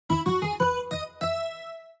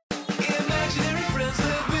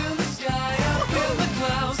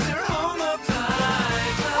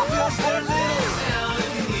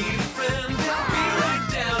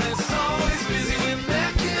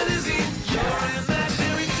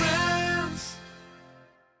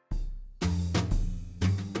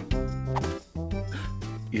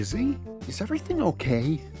Izzy, is everything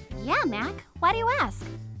okay? Yeah, Mac. Why do you ask?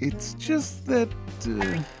 It's just that,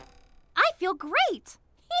 I feel great!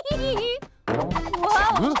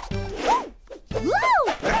 Whoa! Woo!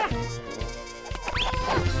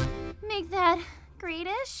 Make that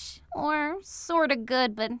greatish? Or sorta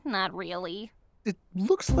good, but not really. It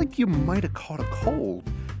looks like you might have caught a cold.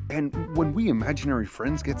 And when we imaginary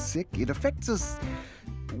friends get sick, it affects us,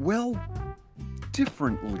 well,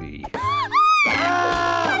 differently. What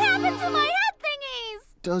happened to my head thingies?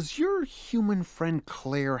 Does your human friend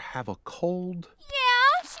Claire have a cold?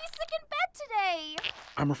 Yeah, she's sick in bed today.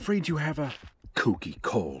 I'm afraid you have a Kooky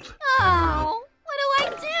Kold. Oh, what do I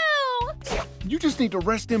do? You just need to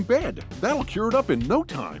rest in bed. That'll cure it up in no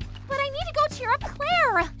time. But I need to go cheer up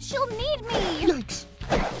Claire. She'll need me. Yikes.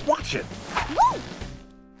 Watch it. Woo!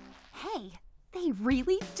 Hey, they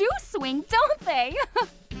really do swing, don't they?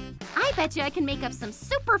 I bet you I can make up some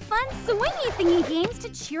super fun swingy thingy games to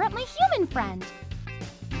cheer up my human friend.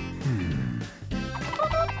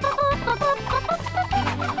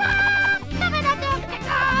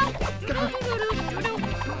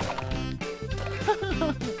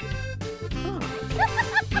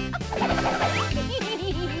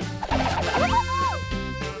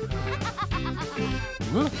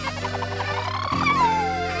 Woo!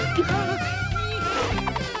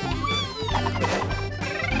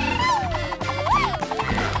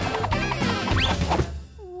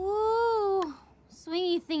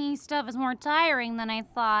 Swingy thingy stuff is more tiring than I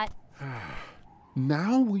thought.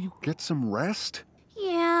 Now will you get some rest?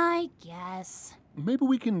 Yeah, I guess. Maybe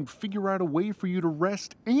we can figure out a way for you to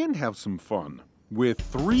rest and have some fun with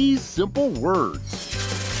 3 simple words.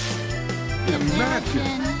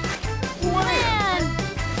 Imagine. Plan.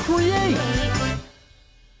 Create.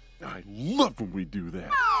 I love when we do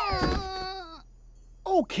that.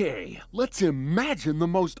 Okay, let's imagine the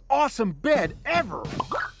most awesome bed ever.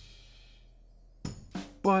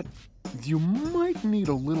 But you might need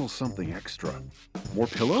a little something extra. More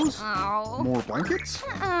pillows? Oh. More blankets?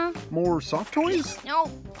 More soft toys?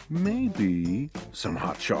 No. Maybe some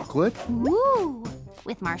hot chocolate? Ooh.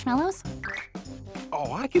 With marshmallows?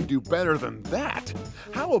 Oh, I can do better than that.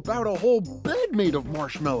 How about a whole bed made of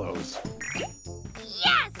marshmallows?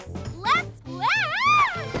 Yes! Let's play!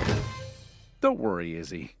 Don't worry,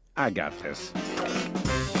 Izzy. I got this.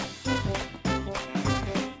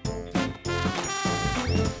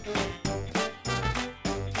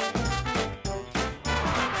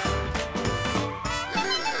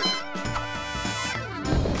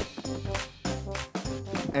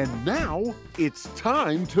 And now, it's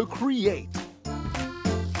time to create.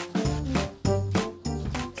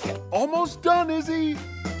 Almost done, Izzy.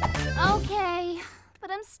 Okay, but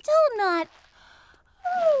I'm still not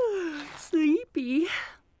sleepy.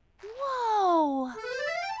 Whoa.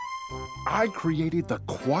 I created the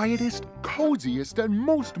quietest, coziest, and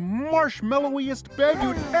most marshmallowiest bed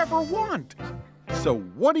you'd ever want. So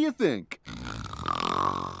what do you think?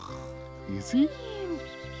 Izzy?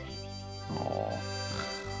 Aw.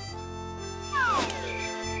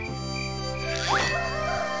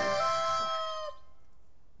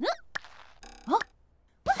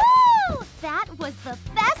 Woohoo! That was the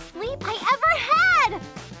best sleep I ever had!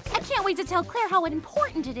 I can't wait to tell Claire how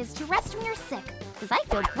important it is to rest when you're sick, because I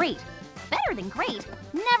feel great. Better than great.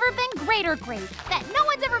 Never been greater great. That no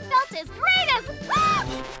one's ever felt as great as...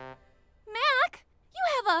 Mac, you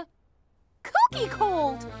have a Kooky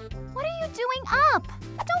Kold. What are you doing up?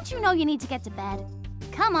 Don't you know you need to get to bed?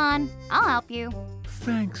 Come on, I'll help you.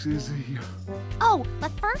 Thanks, Izzy. Oh,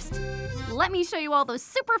 but first, let me show you all those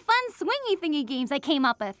super fun swingy thingy games I came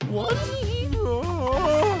up with. What?